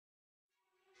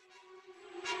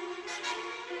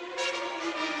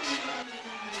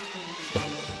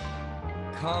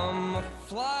Come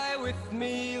fly with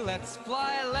me, let's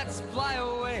fly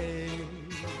away.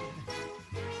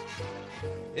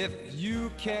 If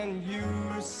you can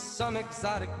use some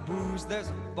exotic booze, there's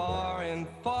a bar in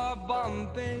far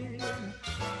Bombay.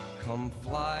 Come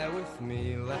fly with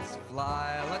me, let's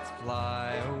fly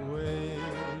away.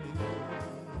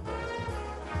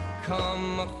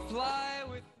 Come fly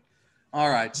with...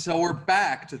 All right, so we're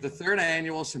back to the third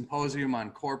annual symposium on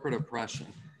corporate oppression.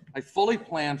 I fully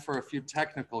planned for a few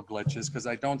technical glitches because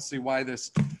I don't see why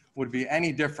this would be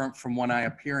any different from when I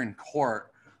appear in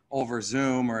court over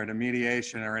Zoom or at a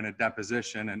mediation or in a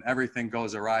deposition and everything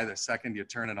goes awry the second you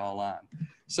turn it all on.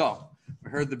 So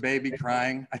we heard the baby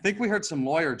crying. I think we heard some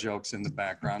lawyer jokes in the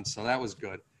background, so that was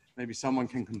good. Maybe someone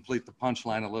can complete the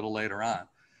punchline a little later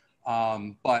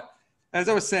on. But as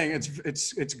I was saying,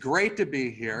 it's great to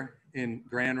be here in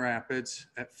Grand Rapids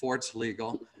at Fort's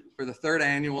Legal for the third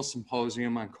annual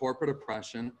symposium on corporate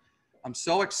oppression. I'm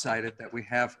so excited that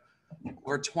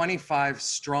we're 25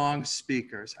 strong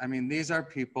speakers. I mean, these are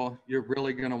people you're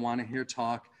really going to want to hear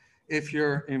talk if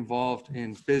you're involved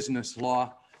in business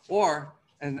law or,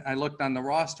 and I looked on the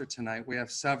roster tonight, we have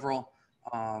several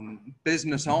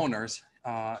business owners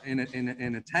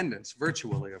in attendance,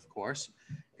 virtually, of course.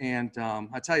 And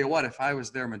I tell you what, if I was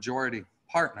their majority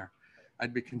partner,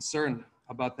 I'd be concerned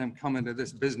about them coming to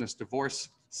this business divorce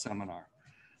seminar.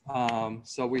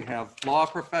 So we have law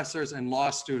professors and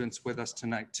law students with us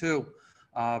tonight too,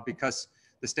 because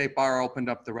the State Bar opened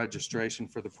up the registration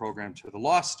for the program to the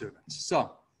law students.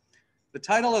 So the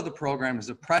title of the program is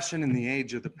Oppression in the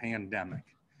Age of the Pandemic.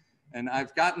 And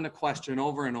I've gotten the question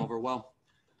over and over, well,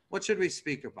 what should we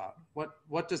speak about?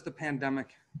 What does the pandemic,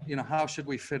 how should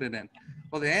we fit it in?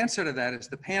 Well, the answer to that is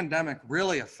the pandemic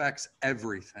really affects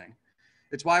everything.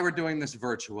 It's why we're doing this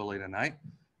virtually tonight.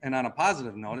 And on a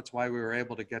positive note, it's why we were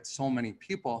able to get so many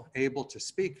people able to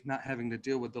speak, not having to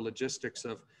deal with the logistics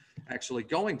of actually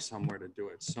going somewhere to do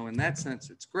it. So in that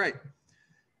sense, it's great.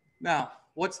 Now,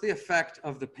 what's the effect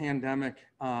of the pandemic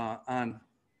on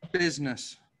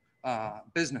businesses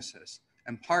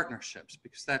and partnerships?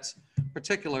 Because that's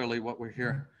particularly what we're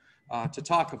here to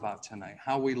talk about tonight,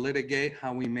 how we litigate,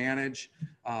 how we manage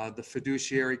the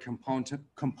fiduciary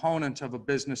component of a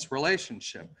business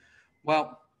relationship.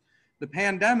 Well, the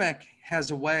pandemic has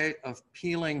a way of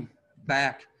peeling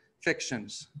back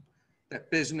fictions that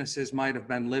businesses might have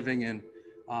been living in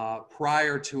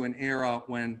prior to an era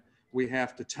when we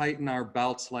have to tighten our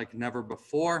belts like never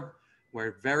before,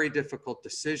 where very difficult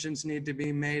decisions need to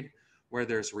be made, where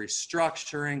there's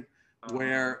restructuring,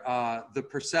 where the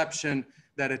perception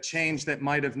that a change that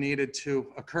might have needed to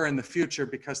occur in the future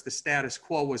because the status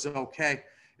quo was okay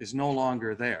is no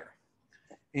longer there.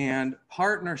 And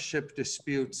partnership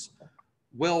disputes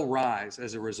will rise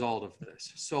as a result of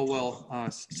this. So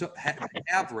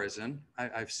have risen.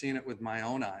 I've seen it with my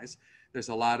own eyes. There's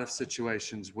a lot of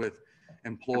situations with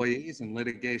employees and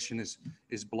litigation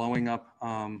is blowing up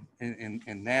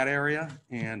in that area.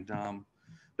 And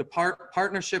the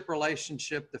partnership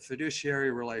relationship, the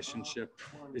fiduciary relationship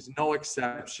is no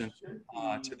exception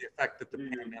to the effect that the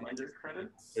pandemic has had on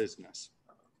business.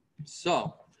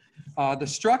 So the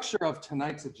structure of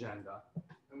tonight's agenda,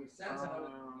 and we sent it out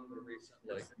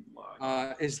recently,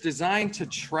 is designed to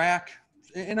track,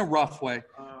 in a rough way,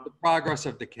 the progress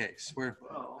of the case.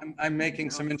 I'm making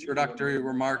some introductory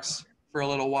remarks for a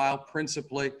little while,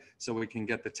 principally so we can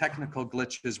get the technical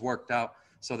glitches worked out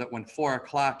so that when 4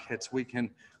 o'clock hits, we can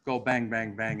go bang,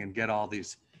 bang, bang and get all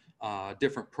these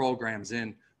different programs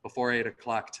in before 8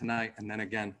 o'clock tonight and then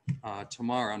again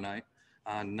tomorrow night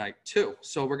on night 2.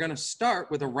 So we're going to start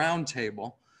with a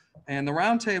roundtable. And the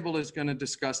roundtable is going to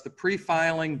discuss the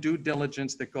pre-filing due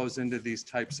diligence that goes into these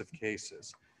types of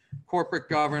cases, corporate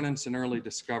governance and early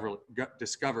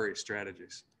discovery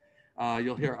strategies.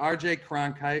 You'll hear RJ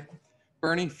Cronkite,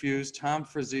 Bernie Fuse, Tom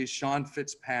Frazee, Sean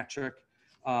Fitzpatrick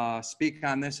speak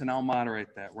on this, and I'll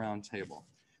moderate that roundtable.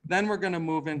 Then we're going to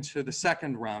move into the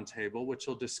second roundtable, which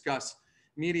will discuss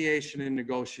mediation and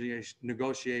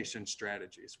negotiation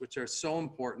strategies, which are so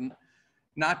important,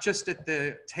 not just at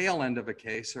the tail end of a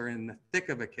case or in the thick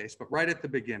of a case, but right at the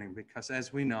beginning, because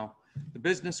as we know, the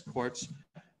business courts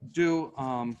do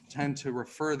tend to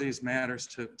refer these matters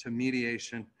to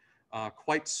mediation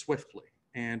quite swiftly.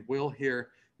 And we'll hear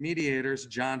mediators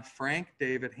John Frank,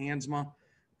 David Hansma,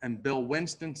 and Bill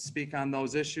Winston speak on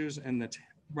those issues, and the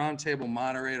roundtable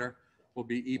moderator will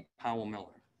be E. Powell Miller.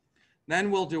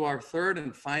 Then we'll do our third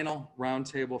and final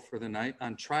roundtable for the night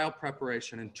on trial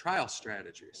preparation and trial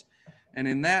strategies. And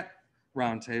in that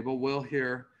roundtable, we'll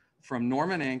hear from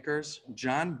Norman Ankers,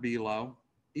 John Below,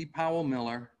 E. Powell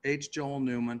Miller, H. Joel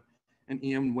Newman, and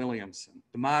Ian Williamson.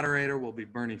 The moderator will be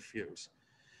Bernie Fuse.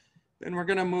 Then we're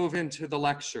going to move into the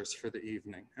lectures for the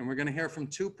evening, and we're going to hear from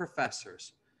two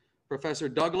professors, Professor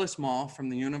Douglas Mall from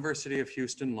the University of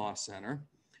Houston Law Center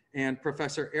and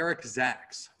Professor Eric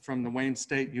Zaks from the Wayne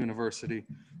State University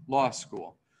Law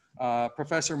School.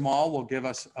 Professor Mall will give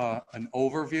us an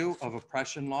overview of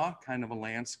oppression law, kind of a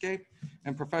landscape,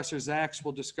 and Professor Zaks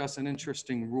will discuss an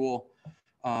interesting rule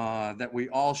that we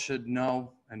all should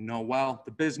know and know well,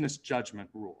 the business judgment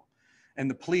rule, and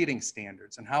the pleading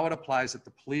standards and how it applies at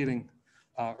the pleading,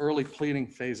 early pleading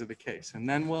phase of the case. And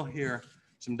then we'll hear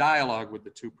some dialogue with the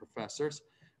two professors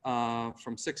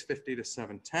from 6:50 to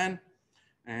 7:10.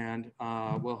 And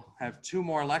we'll have two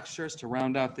more lectures to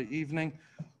round out the evening.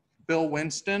 Bill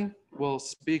Winston will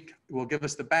give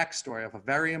us the backstory of a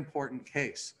very important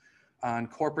case on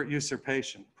corporate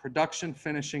usurpation, production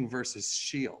finishing versus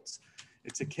Shields.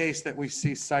 It's a case that we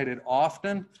see cited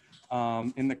often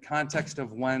in the context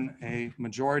of when a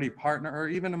majority partner or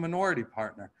even a minority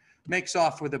partner makes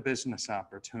off with a business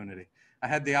opportunity. I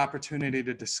had the opportunity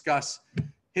to discuss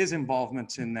his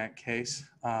involvement in that case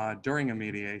during a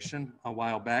mediation a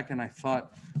while back, and I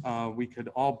thought we could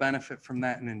all benefit from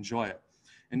that and enjoy it.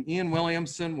 And Ian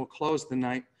Williamson will close the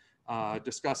night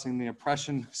discussing the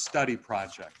Oppression Study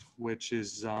Project, which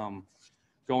is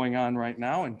going on right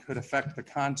now and could affect the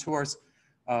contours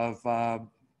of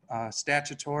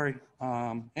statutory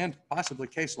and possibly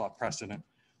case law precedent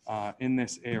in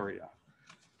this area.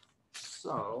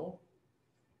 So,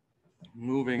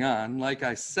 moving on, like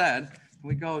I said, can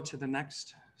we go to the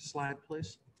next slide,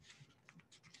 please?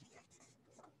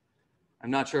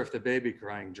 I'm not sure if the baby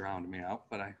crying drowned me out,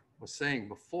 but I was saying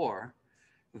before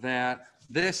that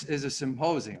this is a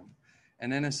symposium.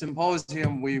 And in a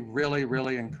symposium, we really,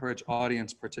 really encourage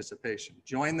audience participation.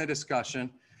 Join the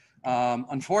discussion.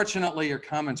 Unfortunately, your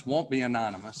comments won't be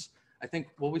anonymous. I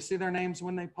think, will we see their names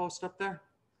when they post up there?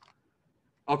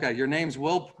 Okay, your names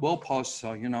will post,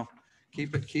 so, you know,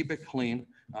 keep it clean.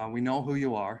 We know who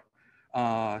you are.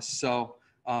 The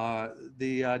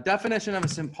definition of a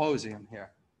symposium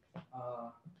here.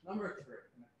 Number 3,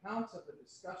 an account of a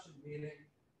discussion meeting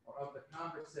or of the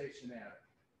conversation at it.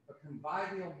 A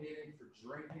convivial meeting for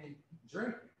drinking.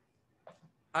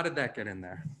 How did that get in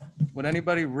there? Would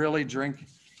anybody really drink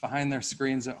behind their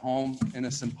screens at home in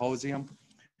a symposium?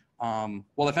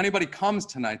 Well, if anybody comes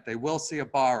tonight, they will see a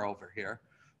bar over here,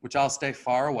 which I'll stay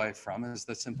far away from as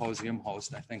the symposium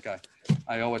host. I think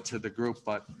I owe it to the group,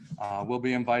 but we'll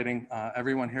be inviting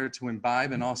everyone here to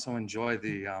imbibe and also enjoy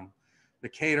the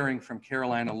catering from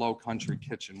Carolina Low Country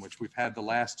Kitchen, which we've had the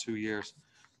last 2 years,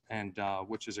 and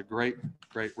which is a great,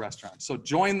 great restaurant. So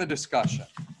join the discussion.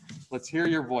 Let's hear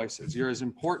your voices. You're as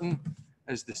important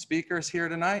as the speakers here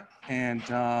tonight, and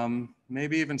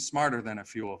maybe even smarter than a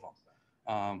few of them.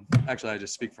 Actually, I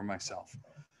just speak for myself.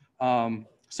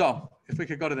 So if we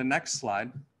could go to the next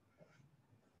slide.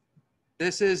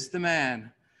 This is the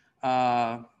man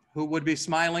who would be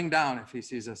smiling down if he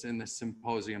sees us in this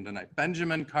symposium tonight,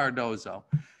 Benjamin Cardozo.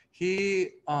 He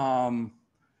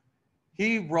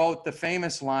wrote the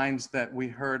famous lines that we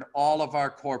heard all of our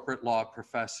corporate law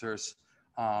professors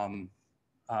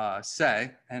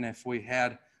say, and if we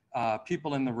had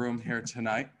people in the room here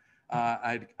tonight,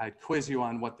 I'd quiz you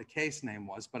on what the case name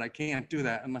was, but I can't do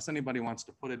that unless anybody wants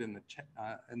to put it in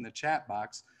the chat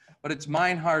box. But it's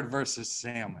Meinhard versus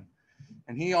Salmon.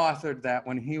 And he authored that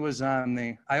when he was on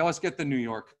I always get the New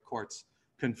York courts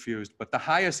confused, but the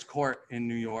highest court in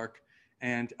New York.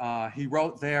 And he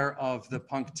wrote there of the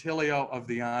punctilio of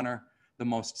the honor, the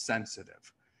most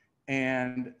sensitive.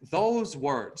 And those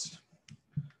words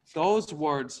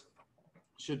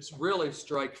should really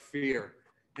strike fear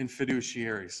in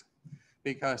fiduciaries,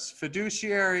 because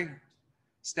fiduciary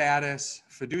status,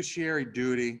 fiduciary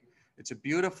duty, it's a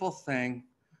beautiful thing,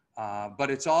 but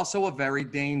it's also a very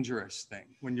dangerous thing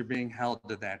when you're being held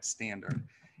to that standard.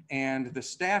 And the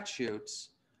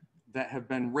statutes that have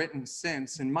been written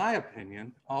since, in my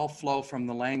opinion, all flow from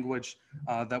the language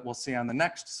that we'll see on the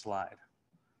next slide.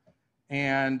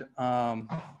 And I'm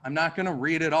not going to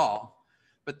read it all,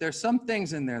 but there's some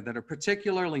things in there that are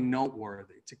particularly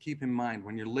noteworthy to keep in mind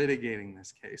when you're litigating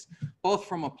this case, both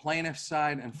from a plaintiff's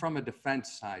side and from a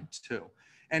defense side too.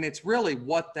 And it's really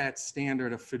what that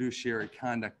standard of fiduciary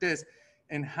conduct is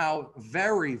and how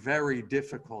very, very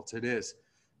difficult it is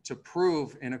to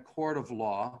prove in a court of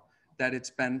law that it's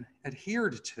been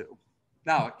adhered to.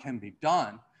 Now, it can be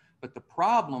done, but the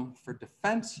problem for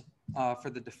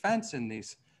the defense in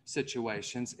these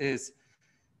situations is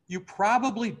you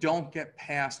probably don't get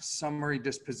past summary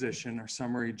disposition or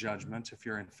summary judgment if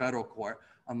you're in federal court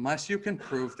unless you can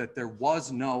prove that there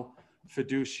was no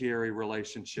fiduciary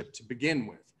relationship to begin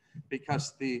with,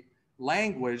 because the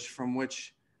language from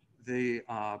which the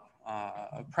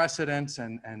precedents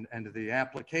and the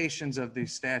applications of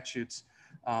these statutes,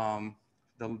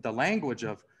 the language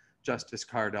of Justice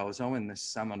Cardozo in this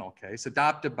seminal case,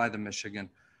 adopted by the Michigan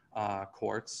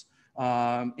courts,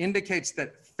 indicates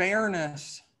that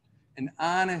fairness and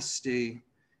honesty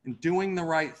and doing the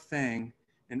right thing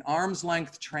in arm's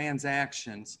length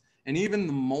transactions and even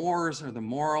the mores or the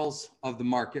morals of the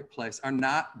marketplace are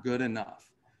not good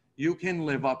enough. You can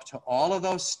live up to all of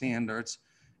those standards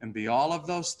and be all of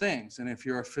those things. And if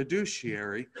you're a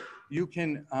fiduciary, you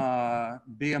can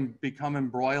become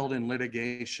embroiled in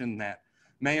litigation that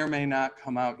may or may not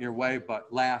come out your way,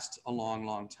 but lasts a long,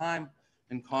 long time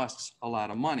and costs a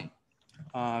lot of money.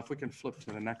 If we can flip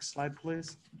to the next slide,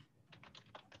 please.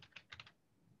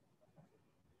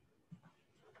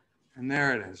 And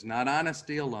there it is, not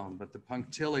honesty alone, but the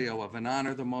punctilio of an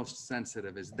honor the most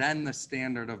sensitive is then the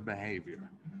standard of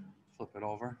behavior. Flip it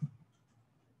over.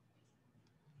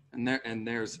 And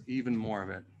there's even more of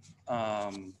it.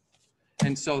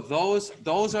 And so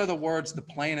those are the words the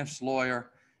plaintiff's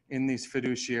lawyer in these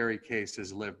fiduciary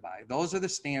cases live by. Those are the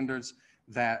standards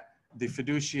that the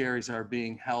fiduciaries are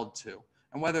being held to.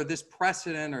 And whether this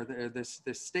precedent or this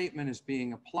statement is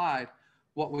being applied,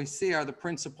 what we see are the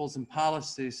principles and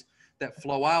policies that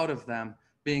flow out of them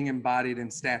being embodied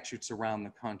in statutes around the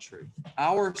country.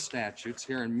 Our statutes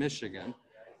here in Michigan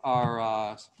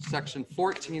are section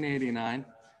 1489,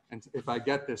 and if I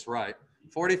get this right,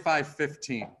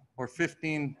 4515 or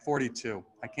 1542.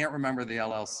 I can't remember the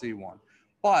LLC one.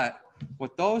 But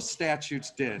what those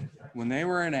statutes did when they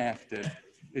were enacted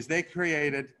is they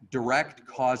created direct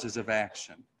causes of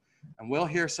action. And we'll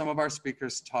hear some of our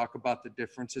speakers talk about the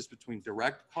differences between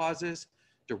direct causes,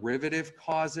 derivative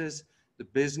causes, the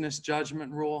business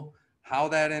judgment rule, how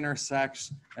that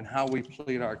intersects, and how we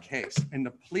plead our case. In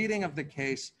the pleading of the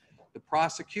case, the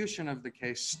prosecution of the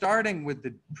case, starting with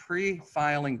the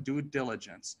pre-filing due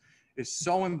diligence, is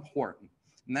so important.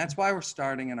 And that's why we're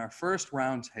starting in our first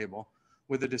roundtable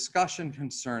with a discussion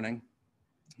concerning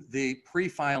the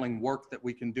pre-filing work that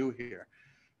we can do here.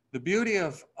 The beauty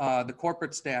of the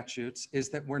corporate statutes is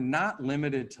that we're not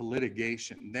limited to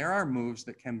litigation. There are moves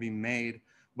that can be made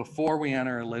before we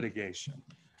enter a litigation.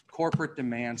 Corporate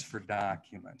demands for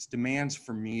documents, demands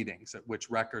for meetings at which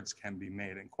records can be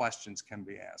made and questions can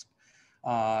be asked,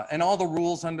 and all the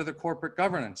rules under the corporate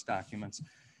governance documents.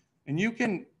 And you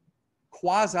can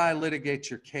quasi-litigate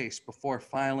your case before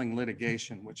filing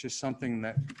litigation, which is something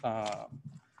that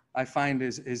I find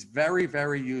is very,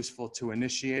 very useful to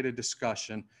initiate a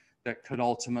discussion that could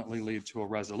ultimately lead to a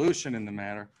resolution in the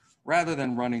matter, rather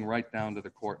than running right down to the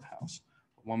courthouse.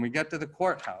 When we get to the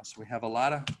courthouse, we have a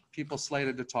lot of people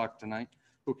slated to talk tonight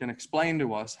who can explain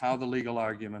to us how the legal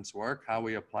arguments work, how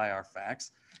we apply our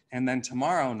facts. And then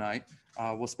tomorrow night,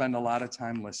 we'll spend a lot of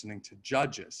time listening to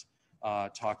judges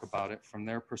talk about it from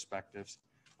their perspectives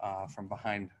from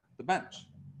behind the bench.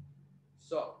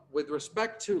 So with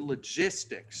respect to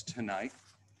logistics tonight,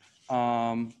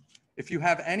 if you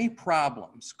have any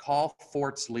problems, call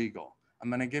Forts Legal. I'm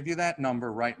going to give you that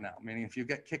number right now, meaning if you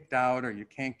get kicked out or you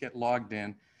can't get logged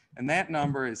in, and that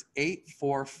number is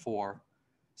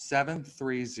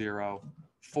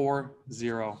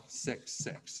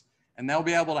 844-730-4066. And they'll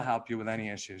be able to help you with any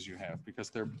issues you have because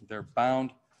they're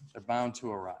bound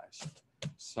to arise.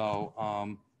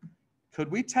 So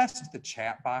could we test the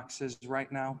chat boxes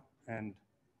right now and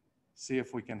see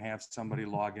if we can have somebody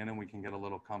log in and we can get a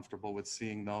little comfortable with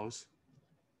seeing those?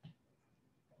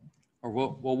 Or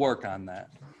we'll work on that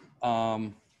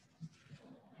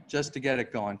just to get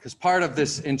it going, because part of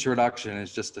this introduction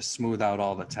is just to smooth out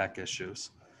all the tech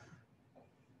issues.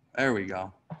 There we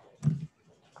go.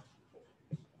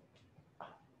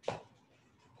 All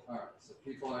right, so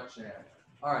people are chatting.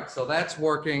 All right, so that's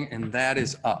working and that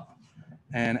is up.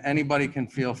 And anybody can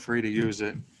feel free to use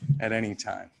it at any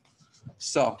time.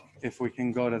 So if we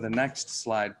can go to the next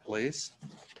slide, please.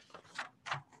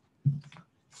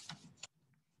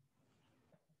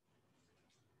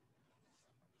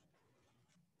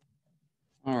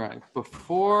 All right,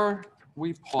 before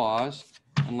we pause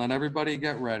and let everybody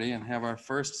get ready and have our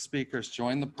first speakers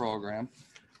join the program,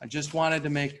 I just wanted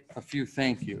to make a few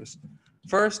thank yous.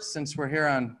 First, since we're here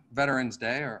on Veterans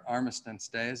Day, or Armistice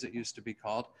Day as it used to be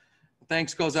called,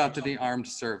 thanks goes out to the armed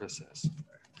services.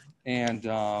 And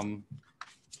I'd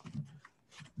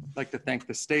like to thank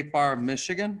the State Bar of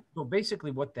Michigan. So basically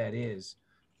what that is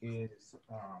and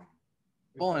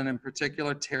in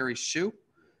particular, Terry Shoup,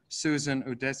 Susan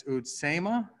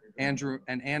Udsema,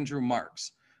 Andrew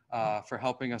Marks for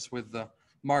helping us with the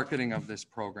marketing of this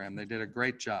program. They did a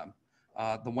great job.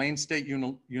 The Wayne State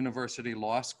University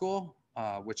Law School,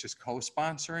 which is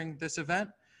co-sponsoring this event,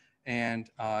 and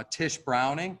Tish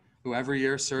Browning who every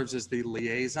year serves as the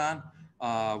liaison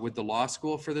with the law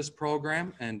school for this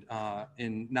program, and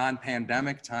in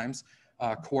non-pandemic times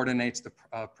coordinates the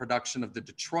production of the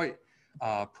Detroit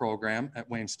program at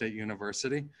Wayne State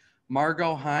University.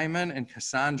 Margot Hyman and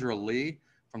Cassandra Lee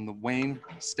from the Wayne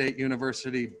State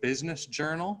University Business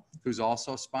Journal, who's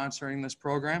also sponsoring this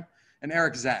program, and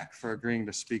Eric Zach for agreeing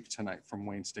to speak tonight from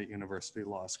Wayne State University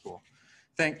Law School.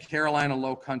 Thank Carolina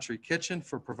Low Country Kitchen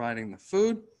for providing the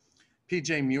food.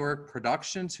 PJ Muir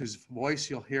Productions, whose voice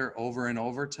you'll hear over and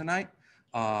over tonight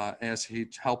as he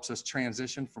helps us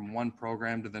transition from one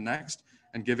program to the next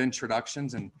and give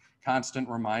introductions and constant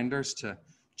reminders to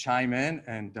chime in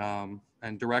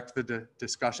and direct the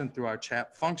discussion through our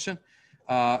chat function.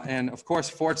 And of course,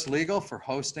 Forts Legal for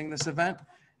hosting this event,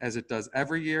 as it does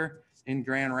every year in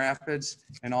Grand Rapids,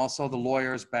 and also the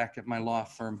lawyers back at my law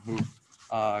firm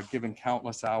who've given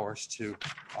countless hours to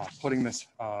putting this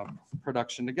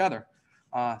production together.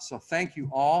 So thank you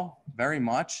all very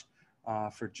much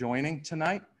for joining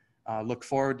tonight. Look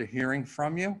forward to hearing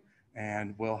from you,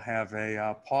 and we'll have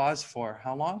a pause for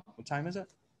how long? What time is it?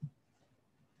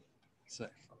 So,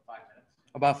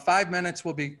 about 5 minutes.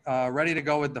 We'll be ready to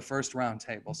go with the first round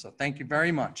table. So thank you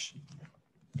very much.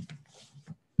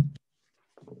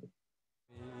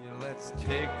 Let's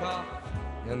take off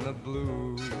in the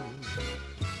blue.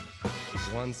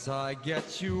 Once I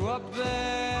get you up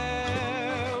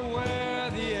there where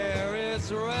the air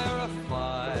is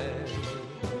rarefied,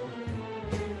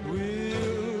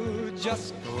 we'll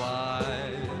just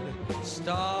glide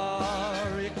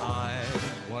starry-eyed.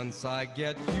 Once I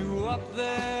get you up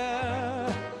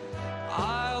there,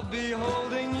 I'll be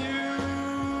holding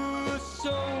you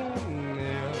so